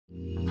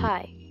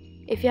Hi,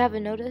 if you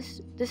haven't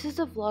noticed, this is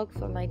a vlog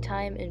for my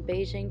time in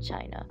Beijing,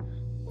 China,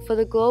 for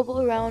the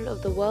global round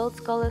of the World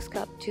Scholars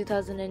Cup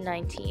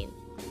 2019.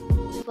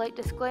 Slight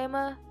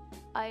disclaimer,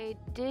 I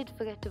did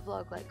forget to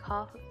vlog like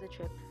half of the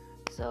trip,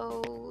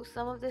 so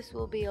some of this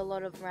will be a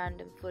lot of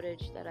random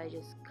footage that I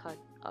just cut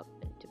up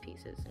into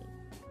pieces and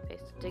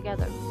pasted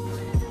together.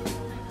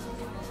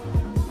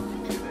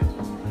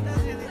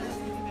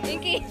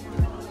 Inky!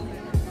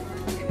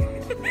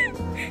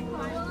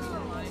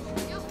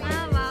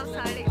 Wow,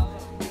 sorry.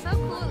 So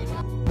cool.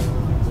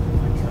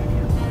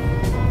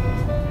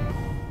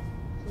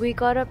 We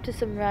got up to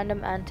some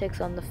random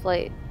antics on the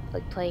flight,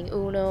 like playing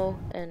Uno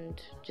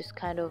and just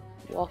kind of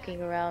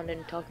walking around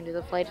and talking to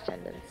the flight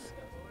attendants.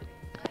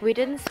 We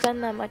didn't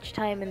spend that much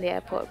time in the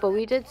airport, but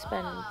we did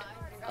spend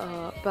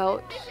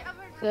about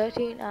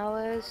 13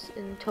 hours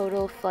in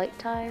total flight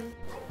time.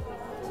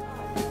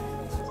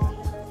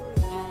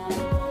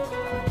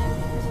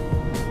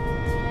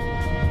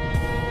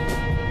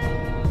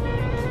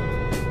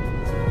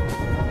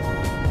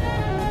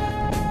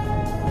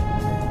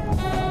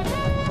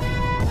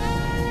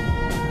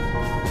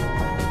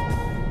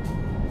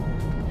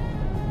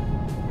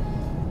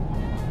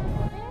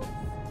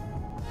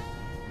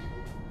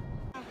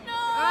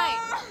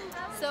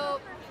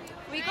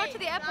 We got to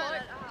the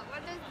airport.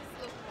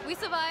 We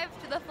survived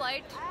the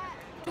flight.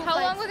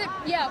 How long was it?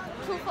 Yeah,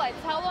 2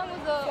 flights. How long was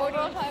the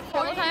overall time?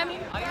 Total time?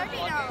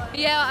 13 hours.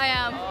 Yeah, I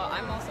am.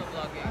 I'm also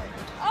vlogging.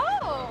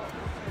 Oh,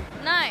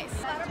 nice.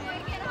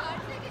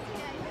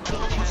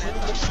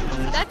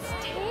 That's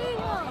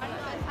Taylor.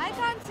 I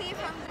can't see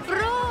from the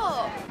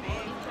Bro.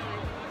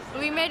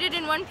 We made it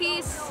in one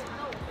piece.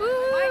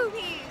 Woo. One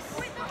piece.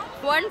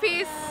 One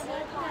piece.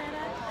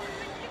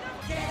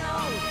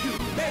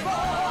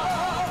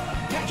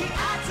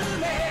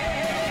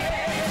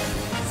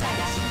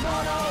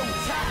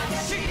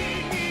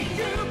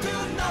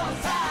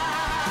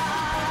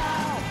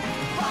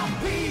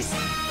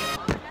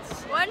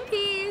 One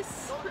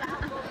piece.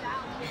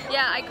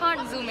 Yeah, I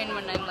can't zoom in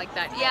when I'm like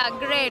that. Yeah,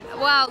 great.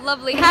 Wow,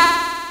 lovely.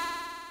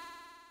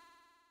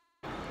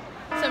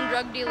 Some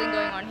drug dealing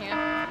going on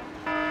here.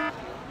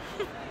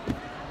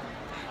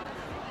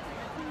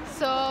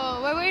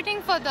 So we're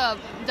waiting for the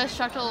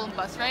shuttle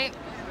bus, right?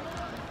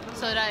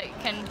 So that it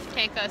can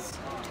take us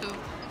to.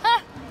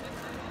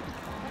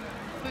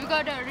 We've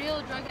got a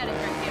real drug addict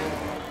right here.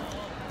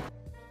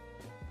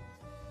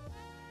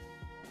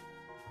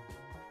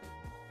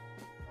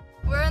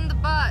 We're in the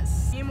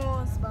bus.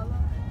 Emos, Bala.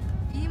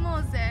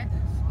 Emo's there.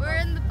 We're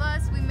in the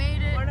bus. We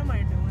made it. What am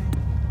I doing?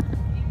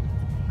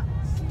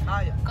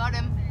 Kaya. Got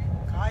him.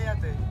 Kaya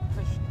the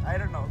fish. I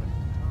don't know.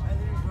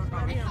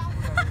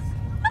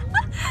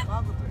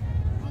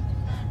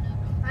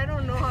 I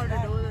don't know how to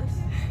do this.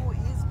 Who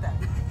is that?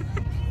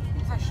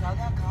 Is that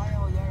Shada, Kaya,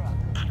 or Yara?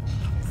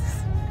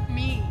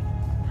 Me.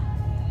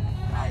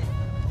 Hi.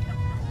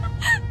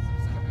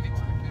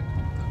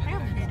 I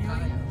have video.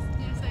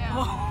 Yes, I am.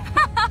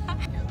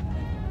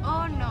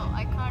 Oh no,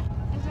 I can't.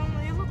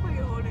 You look like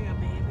you're holding a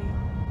baby.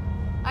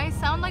 I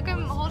sound like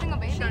I'm holding a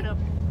baby. Shut up.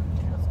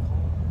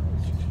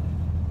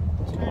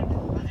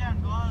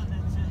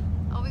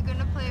 Are we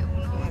gonna play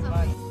Uno or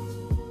something?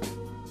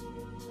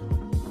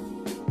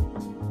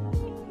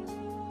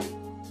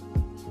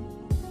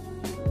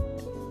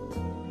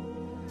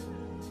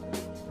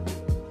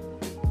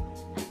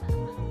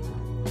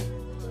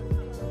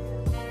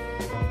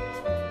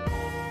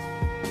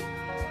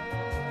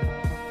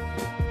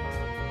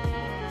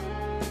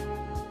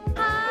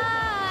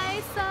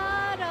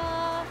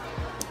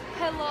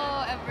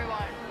 Hello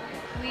everyone.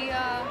 We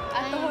are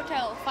at the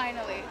hotel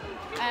finally,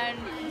 and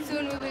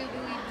soon we will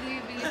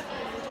be.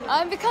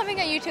 I'm becoming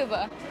a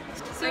YouTuber.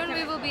 Soon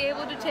we will be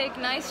able to take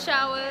nice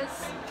showers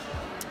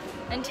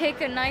and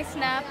take a nice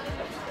nap,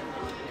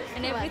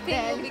 and everything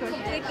will be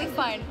completely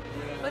fine.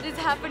 What is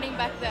happening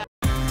back there?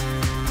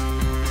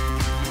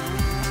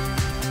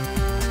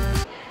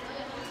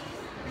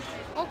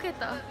 Okay,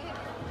 ta.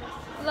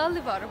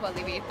 Lallivar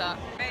Balivita.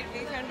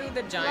 We can do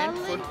the giant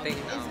foot thing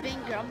now. Is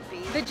being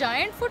grumpy. The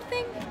giant foot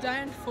thing?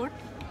 Giant foot?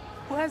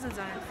 Who has a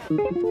giant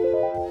foot?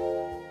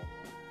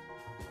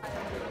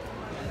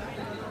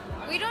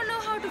 We don't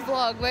know how to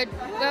vlog. We're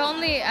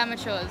only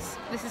amateurs.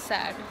 This is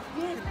sad.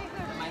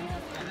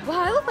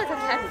 Wow, I look like a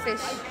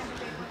catfish.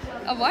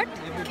 A what?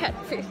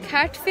 Catfish.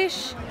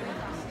 Catfish.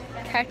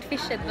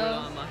 Catfish at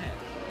the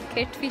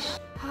catfish.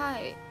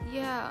 Hi.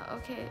 Yeah.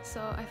 Okay.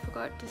 So I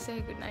forgot to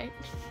say goodnight.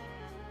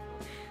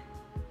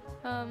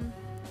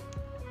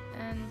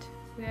 And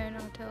we are in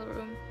a hotel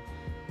room.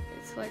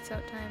 It's lights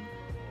out time,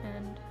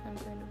 and I'm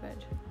going to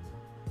bed.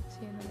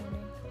 See you in the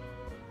morning.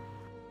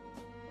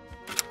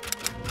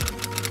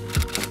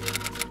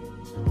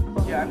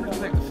 Yeah, I'm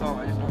just like the song.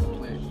 I just want to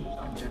play it in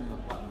general.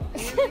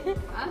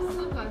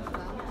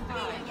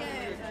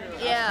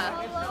 Yeah,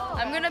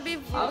 I'm gonna be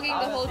vlogging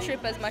the whole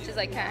trip as much as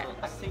I can.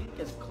 The sink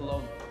is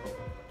clogged.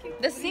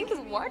 The sink is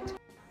what?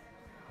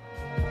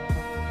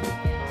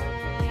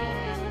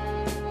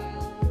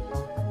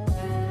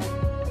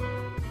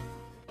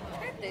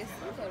 Try this.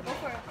 Go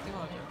for it.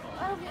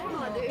 Oh,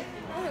 dude.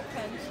 What a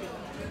crunch.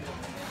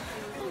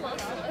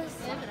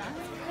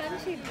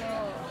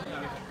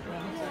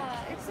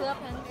 Yeah, it's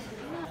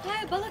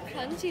Hi, bala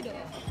crunchy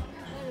dough.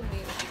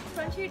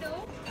 Crunchy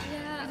dough?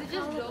 Yeah. Is it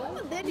just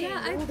dough?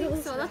 Yeah, I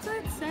think so. That's what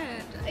it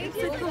said. It's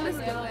like hummus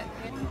dough.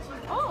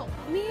 Oh,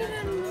 Meat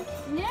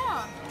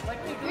yeah.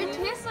 It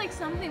tastes like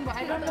something, but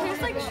I don't know. It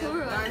tastes like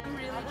churros. I'm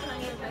really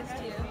trying my best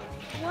here.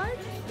 What?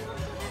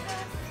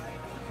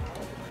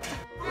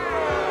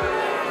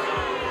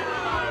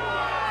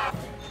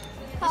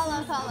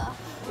 Follow.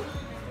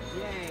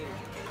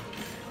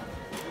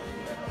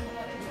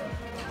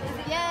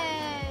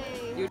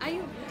 Yay! Are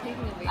you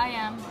taking a video? I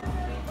am.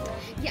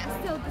 Yeah,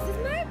 so this is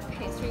my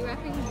pastry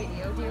wrapping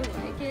video. Do you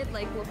like it?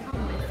 Like, look how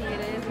messy it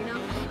is, you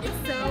know? It's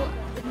so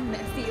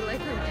messy,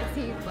 like a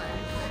messy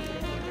bunch.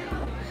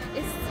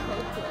 It's so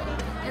cool.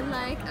 And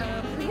like,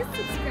 please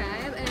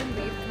subscribe and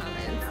leave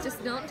comments. Just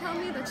don't tell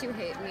me that you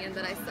hate me and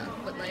that I suck,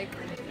 but like,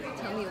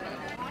 tell me what.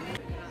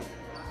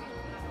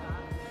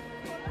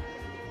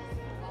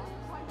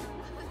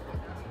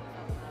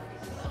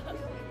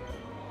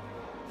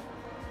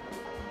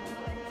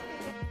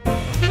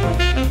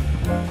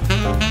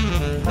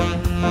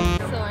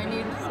 So I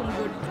need some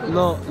good food.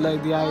 No,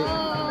 like the eye.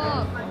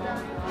 Oh,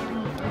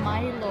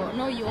 Milo.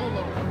 No,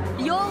 YOLO.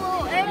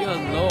 YOLO! Hey!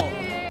 YOLO.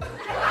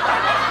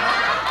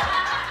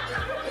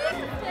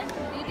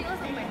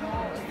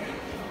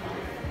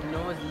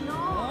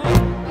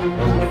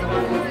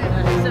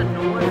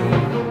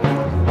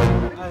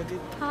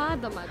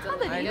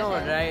 I know,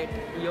 right?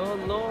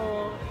 YOLO.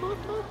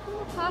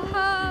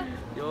 Haha.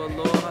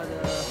 YOLO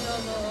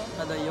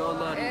هذا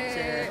YOLO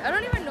I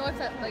don't even know if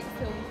that like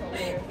film called.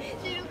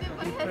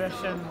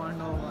 Depression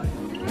 101.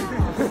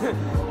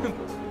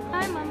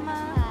 Hi, Mama.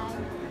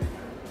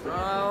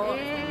 Oh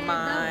Eh,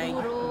 my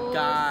Daburo.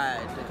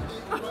 god.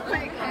 Oh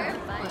my god.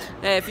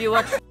 Hey, if you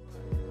watch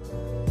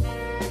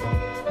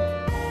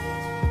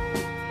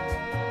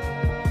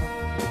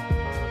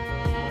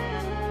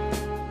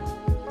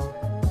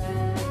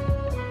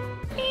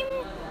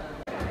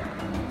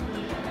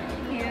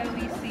Here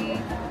we see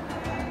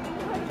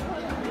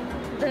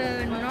the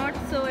not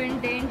so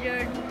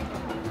endangered,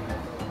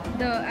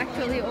 the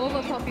actually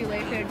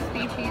overpopulated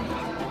species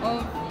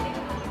of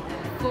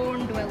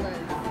phone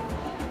dwellers.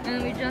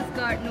 And we just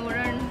got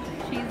Nooran,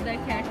 she's the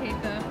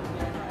caretaker,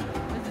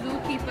 the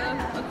zookeeper,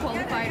 a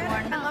qualified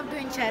one. I love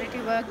doing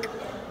charity work.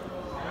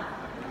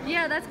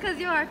 Yeah, that's because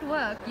you're at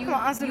work. You, Come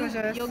on, ask the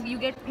questions. you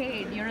get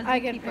paid. You're a zookeeper. I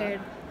get paid.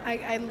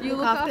 I You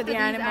look after the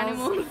these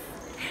animals.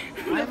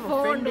 the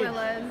phone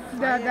dwellers.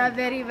 They're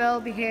very well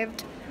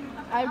behaved.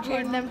 I've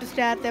trained them to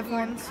stay at their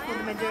phones for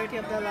the majority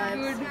of their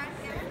lives. Good.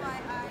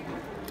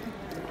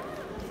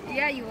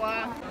 Yeah, you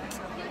are.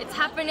 It's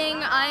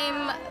happening.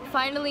 I'm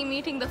finally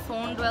meeting the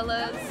phone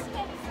dwellers.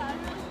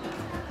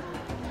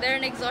 They're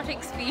an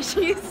exotic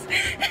species.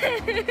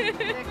 They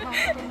come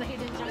from the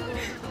hidden jungle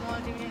of the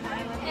Maldivian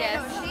island.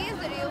 Yes. She is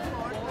the real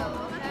phone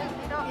dweller.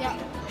 Yeah.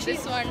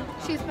 This one.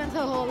 She spends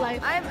her whole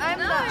life.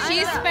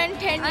 She spent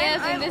 10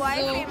 years in this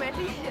zoo.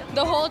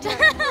 The whole time.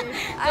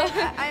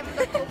 I'm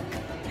the cook.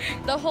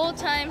 The whole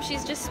time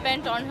she's just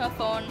spent on her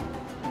phone.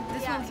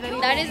 This one's very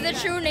That is the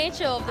true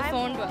nature of the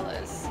phone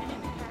dwellers.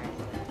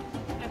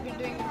 I've been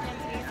doing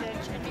intense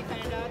research and we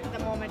find out the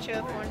more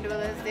mature phone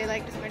dwellers, they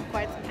like to spend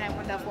quite some time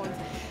on their phones.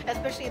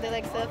 Especially they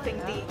like surfing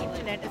the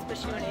internet,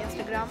 especially on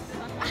Instagram.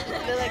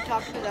 They like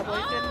talking to their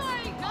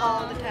boyfriends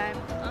all the time.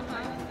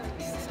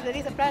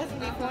 Very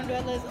surprisingly, phone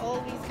dwellers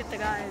always get the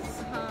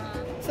guys.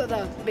 So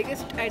the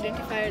biggest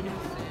identified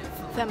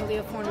family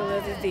of phone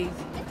dwellers is the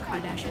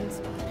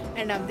Kardashians.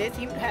 And they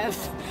seem to have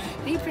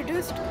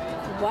reproduced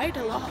quite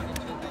a lot.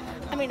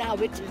 I mean,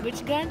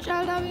 which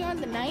grandchild are we on?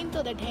 The 9th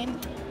or the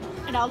 10th?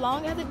 And how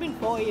long has it been?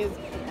 4 years.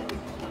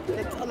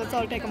 Let's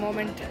all take a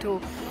moment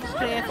to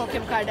pray for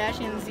Kim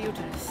Kardashian's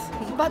uterus.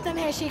 But then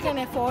hey, she can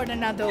afford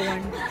another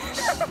one.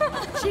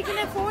 She can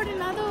afford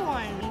another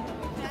one.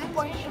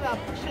 Point up,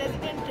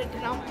 President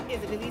Trump is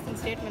releasing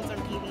statements on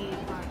TV.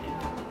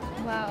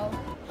 Wow.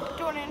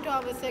 Tune into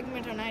our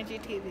segment on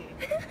IGTV.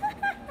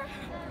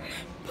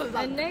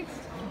 And next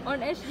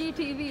on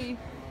SGTV,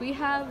 we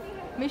have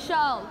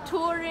Michelle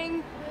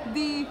touring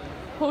the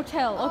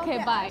hotel. Okay,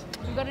 bye.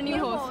 We got a new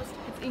host.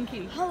 It's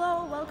Inky.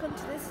 Hello, welcome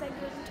to this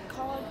segment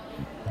called,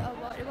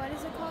 what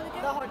is it called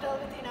again? The hotel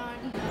with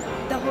Inan.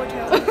 The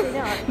Hotel with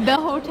Inan. The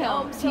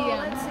hotel. So TM.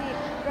 let's see,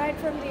 right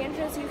from the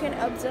entrance you can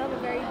observe a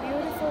very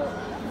beautiful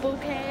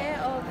bouquet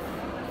of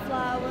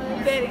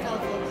flowers. Very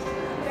colorful.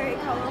 Very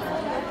colorful.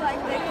 Look like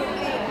they could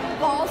be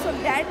balls of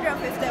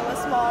dandruff if they were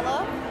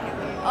smaller.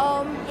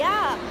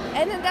 Yeah,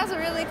 and then there's a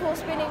really cool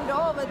spinning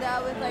door over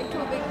there with like 2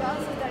 big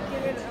glasses that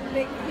give it a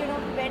big,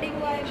 wedding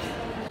vibes.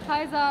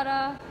 Hi,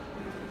 Zara.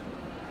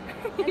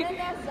 And then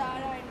there's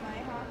Zara and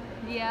Maiha.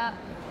 Yeah.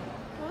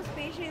 2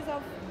 species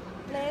of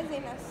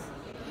laziness.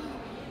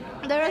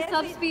 There are Lazy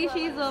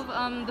subspecies dwellers.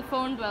 of the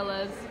phone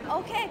dwellers.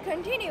 Okay,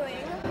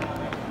 continuing.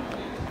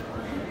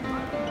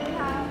 We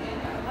have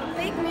a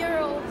big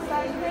mural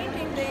style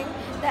painting thing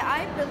that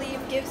I believe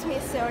gives me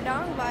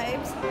Serdang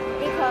vibes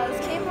because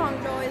Kim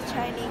Hong-do is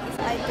Chinese,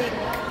 I think.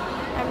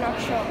 I'm not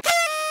sure.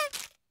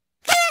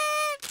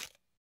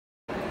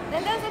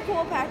 Then there's a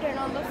rainbow pattern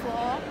on the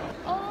floor.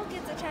 Oh look,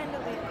 it's a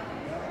chandelier.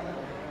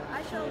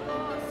 I shall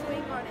go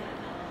swing on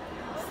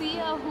it. See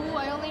who?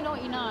 I only know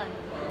Inan.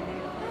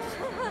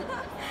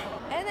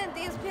 And then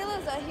these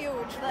pillars are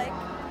huge, like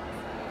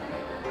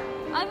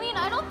I mean,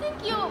 I don't think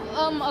you're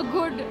a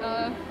good.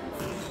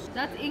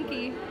 That's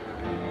inky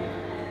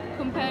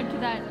compared to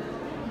that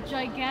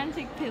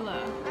gigantic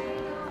pillar.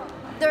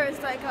 there's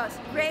like a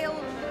rail,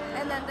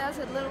 and then there's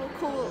a little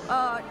cool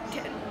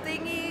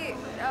thingy,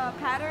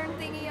 pattern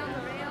thingy on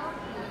the rail,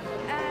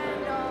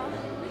 and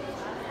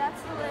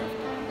that's the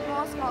lift.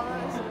 More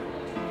scholars.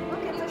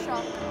 Look at the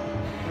shop.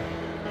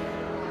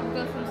 We've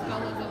got some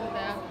scholars over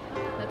there.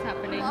 That's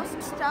happening.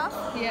 Mosque stuff.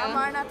 Yeah.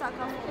 Amarna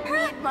Takafu.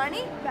 Need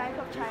money? Bank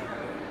of China.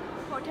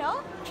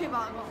 Hotel?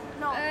 Trivago.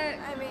 No,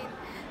 I mean.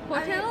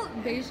 Hotel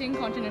Beijing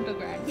Continental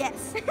Grand.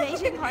 Yes,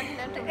 Beijing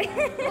Continental.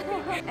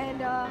 And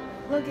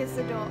look, it's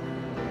the door.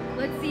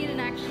 Let's see it in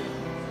action.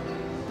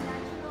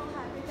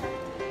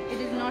 It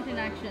is not in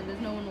action.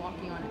 There's no one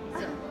walking on it.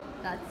 So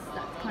that's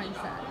kind of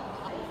sad.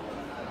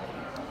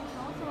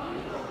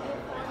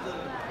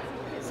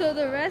 So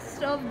the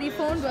rest of the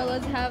phone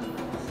dwellers have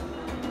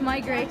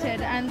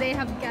migrated and they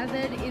have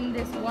gathered in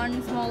this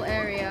one small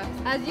area.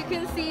 As you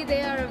can see,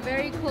 they are a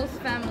very close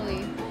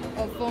family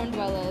of phone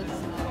dwellers.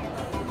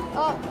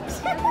 Oh,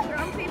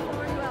 grumpy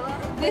phone dweller.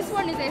 This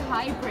one is a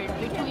hybrid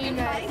between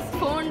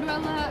phone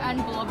dweller and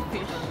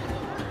blobfish.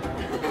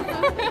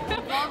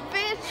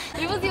 Blobfish?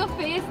 It was your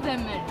face that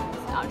meant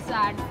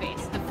sad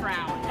face, the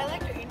frown. I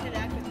like to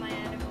interact with my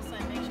animals, so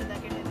I make sure they're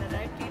getting the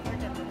right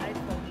treatment and the right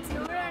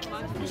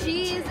foods.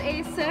 She is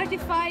a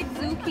certified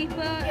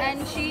zookeeper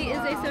and she is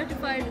a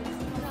certified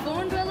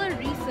phone dweller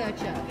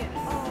researcher.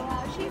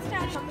 She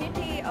started a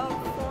committee of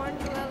phone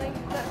dwelling,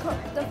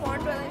 the Phone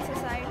Dwelling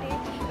Society,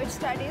 which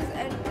studies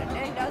and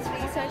does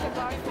research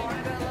about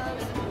phone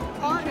dwellers.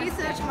 All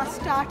research must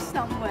start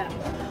somewhere.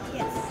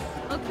 Yes.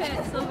 Okay,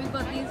 so we've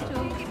got these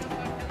two.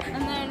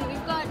 And then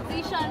we've got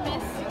Zishan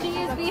Miss. She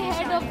is the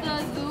head of the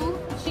zoo.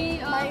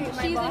 She's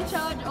in boss.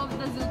 charge of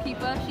the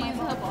zookeeper. She's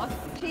her boss.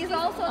 She's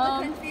also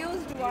the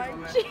confused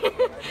one.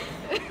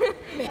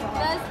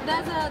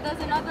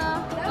 There's another.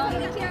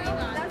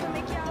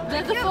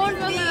 There's a Mickey. phone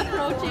dweller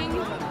approaching.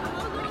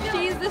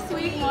 She's the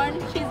sweet one.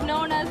 She's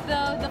known as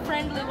the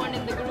friendly one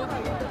in the group.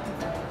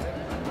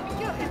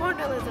 Phone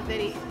dwellers are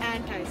very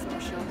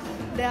antisocial.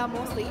 They are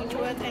mostly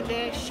introverts and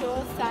they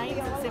show signs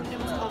and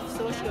symptoms of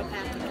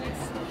sociopathiness.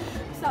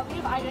 So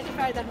we've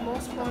identified that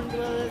most phone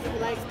dwellers who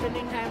like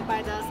spending time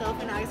by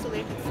themselves in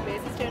isolated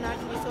spaces turn out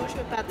to be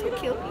sociopaths who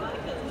kill people.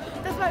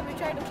 That's why we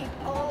try to keep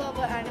all of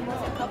our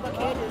animals in proper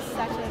cages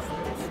such as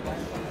this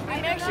one.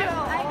 We make sure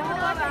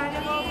all of our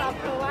animals are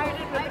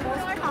provided with the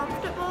most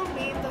comfortable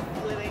means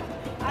of living.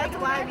 That's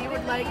why we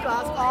would like to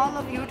ask all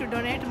of you to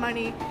donate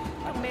money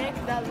to make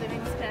the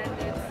living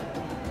standards.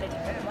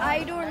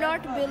 I do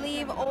not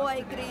believe, I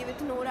agree with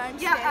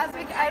Nooran's Yeah, as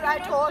I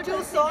told you,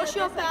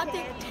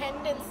 sociopathic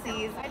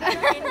tendencies,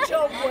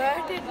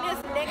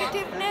 introvertedness,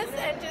 negativeness,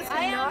 and just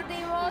not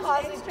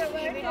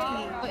positivity.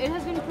 It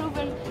has been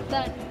proven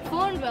that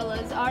phone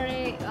dwellers are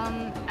a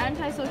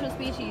antisocial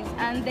species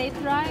and they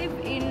thrive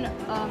in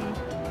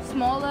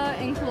smaller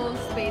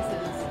enclosed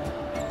spaces.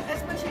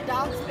 Especially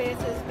dark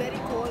spaces, very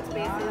cold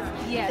spaces.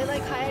 Yes. They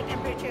like higher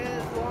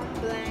temperatures, warm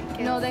blankets.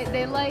 No,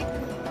 they like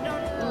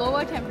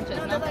lower temperatures.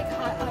 No, No? they like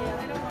high,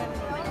 I don't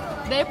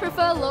know. They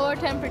prefer lower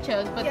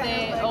temperatures, but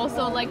they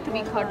also like to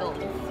be cuddled.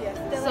 Yes,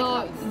 they So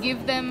like hugs.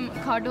 give them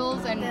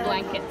cuddles and They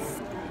like blankets.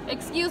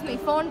 Excuse me,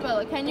 phone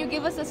dweller, can you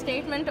give us a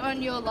statement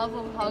on your love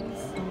of hugs?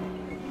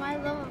 My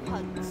love of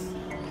hugs.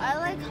 I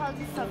like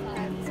hugs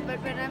sometimes, but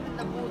when I'm in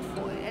the mood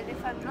for it, and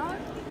if I'm not,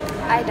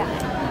 I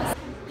die.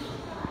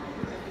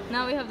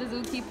 Now we have the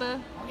zookeeper.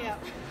 Yeah.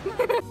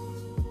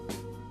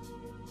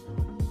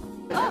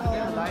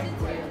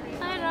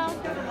 I know.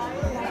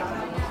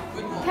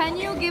 Can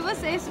you give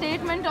us a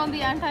statement on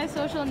the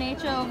antisocial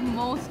nature of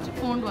most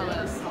phone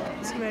dwellers?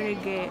 It's very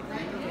gay.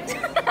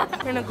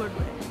 In a good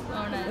way.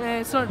 Oh,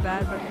 nice. It's not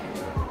bad, but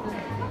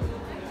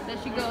There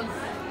she goes.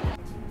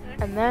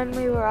 And then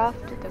we were off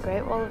to the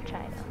Great Wall of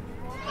China.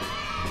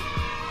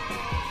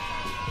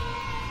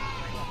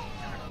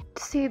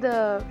 To see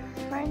the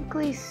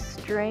frankly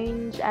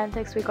strange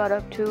antics we got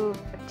up to,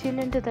 tune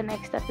into the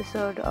next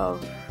episode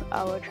of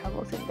our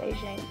travels in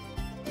Beijing.